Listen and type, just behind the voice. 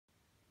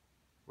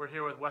We're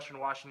here with Western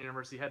Washington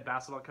University head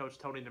basketball coach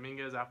Tony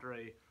Dominguez after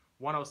a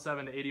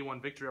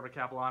 107-81 victory over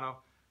Capilano.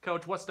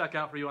 Coach, what stuck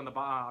out for you on the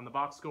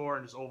box score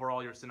and just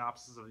overall your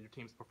synopsis of your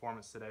team's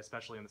performance today,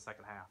 especially in the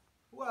second half?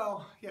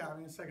 Well, yeah, I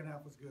mean, the second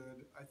half was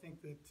good. I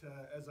think that,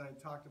 as I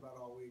talked about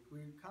all week,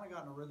 we kind of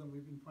got in a rhythm.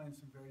 We've been playing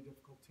some very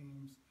difficult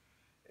teams,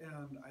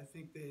 and I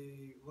think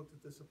they looked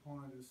at this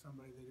opponent as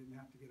somebody they didn't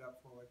have to get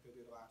up for like they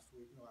did last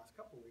week and the last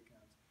couple of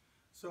weekends.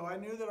 So I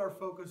knew that our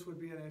focus would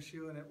be an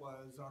issue, and it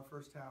was. Our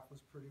first half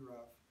was pretty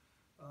rough.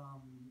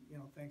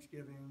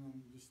 Thanksgiving,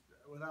 and just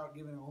without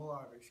giving a whole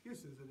lot of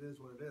excuses, it is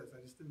what it is.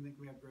 I just didn't think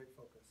we had great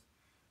focus.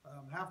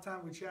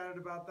 Halftime, we chatted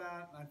about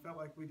that, and I felt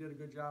like we did a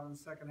good job in the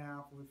second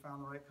half. We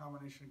found the right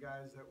combination of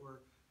guys that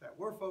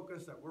were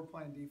focused, that were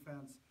playing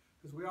defense,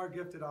 because we are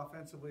gifted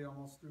offensively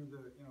almost through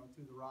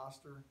the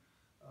roster.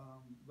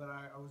 But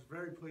I was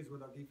very pleased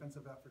with our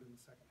defensive effort in the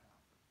second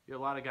half. A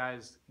lot of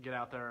guys get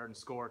out there and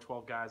score.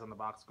 12 guys on the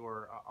box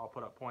score. I'll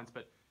put up points,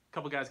 but a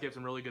couple guys gave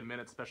some really good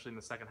minutes, especially in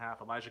the second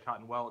half. Elijah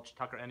Cotton-Welch,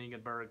 Tucker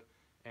Eningenberg,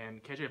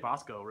 and KJ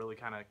Bosco really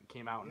kind of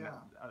came out and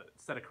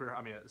set a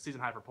season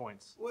high for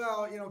points.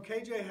 Well,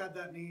 KJ had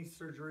that knee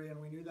surgery,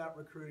 and we knew that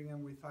recruiting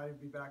him. We thought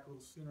he'd be back a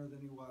little sooner than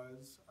he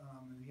was,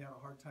 and he had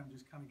a hard time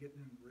just kind of getting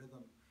in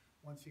rhythm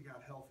once he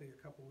got healthy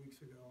a couple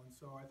weeks ago. And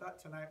so I thought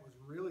tonight was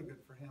really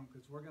good for him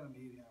because we're going to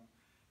need him.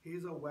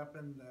 He's a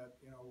weapon that,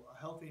 a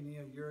healthy knee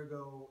a year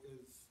ago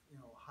is,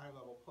 a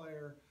high-level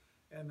player.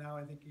 And now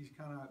I think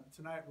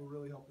tonight will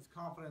really help his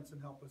confidence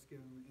and help us get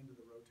him into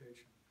the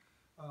rotation.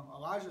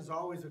 Elijah's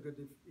always a good,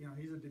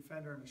 he's a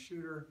defender and a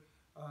shooter.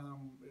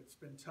 It's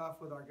been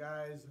tough with our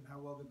guys and how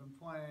well they've been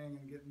playing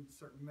and getting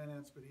certain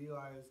minutes, but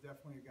Eli is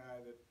definitely a guy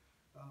that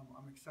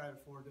I'm excited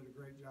for, did a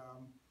great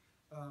job.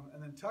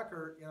 And then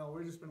Tucker,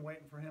 we've just been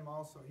waiting for him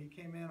also. He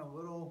came in a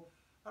little,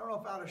 I don't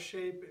know if out of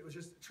shape. It was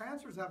just,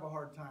 transfers have a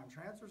hard time.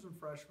 Transfers and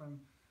freshmen,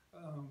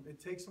 it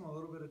takes them a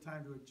little bit of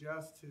time to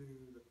adjust to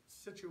the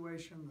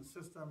situation, the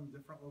system,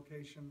 different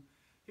location.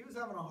 He was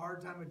having a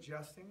hard time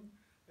adjusting,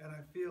 and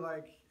I feel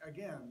like,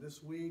 again,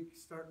 this week,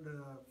 starting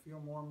to feel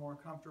more and more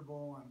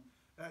comfortable.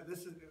 And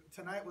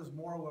tonight was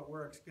more what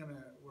we're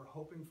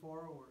hoping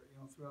for,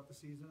 throughout the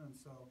season, and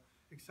so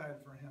excited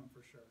for him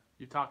for sure.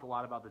 You talked a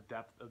lot about the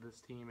depth of this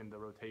team and the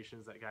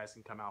rotations that guys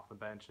can come off the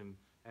bench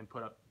and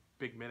put up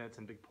big minutes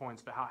and big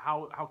points. But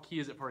how key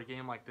is it for a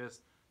game like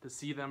this to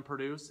see them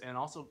produce and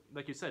also,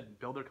 like you said,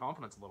 build their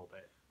confidence a little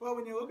bit? Well,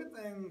 when you look at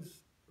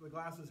things, the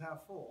glass is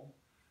half full.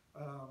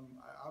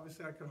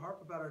 Obviously, I could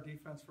harp about our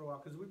defense for a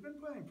while because we've been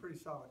playing pretty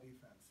solid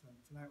defense, and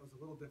tonight was a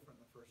little different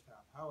in the first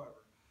half.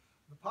 However,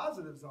 the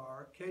positives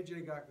are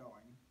KJ got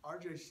going.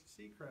 RJ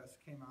Seacrest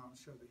came out and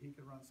showed that he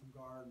could run some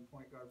guard and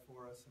point guard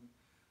for us, and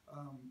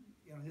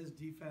his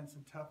defense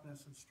and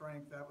toughness and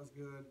strength, that was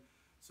good.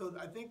 So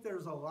I think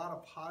there's a lot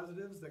of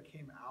positives that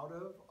came out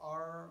of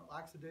our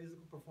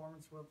lackadaisical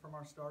performance from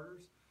our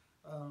starters.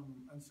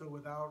 And so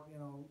without,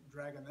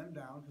 dragging them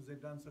down, because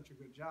they've done such a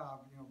good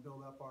job,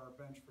 build up our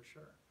bench for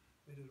sure.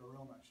 They did a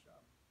real nice job.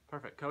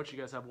 Perfect. Coach, you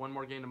guys have one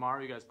more game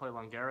tomorrow. You guys play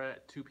Langara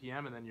at 2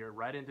 p.m., and then you're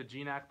right into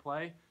GNAC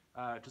play.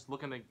 Just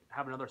looking to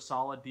have another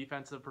solid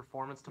defensive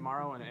performance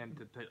tomorrow and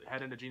to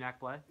head into GNAC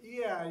play?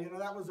 Yeah,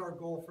 that was our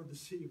goal for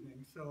this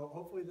evening. So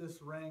hopefully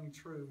this rang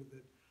true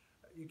that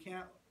you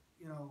can't,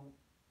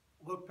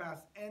 look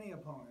past any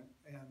opponent,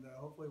 and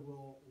hopefully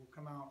we'll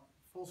come out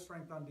full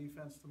strength on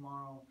defense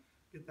tomorrow,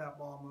 get that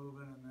ball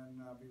moving, and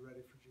then be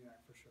ready for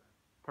GNAC for sure.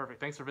 Perfect.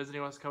 Thanks for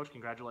visiting us, Coach.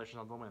 Congratulations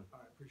on the win. All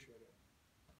right, appreciate it.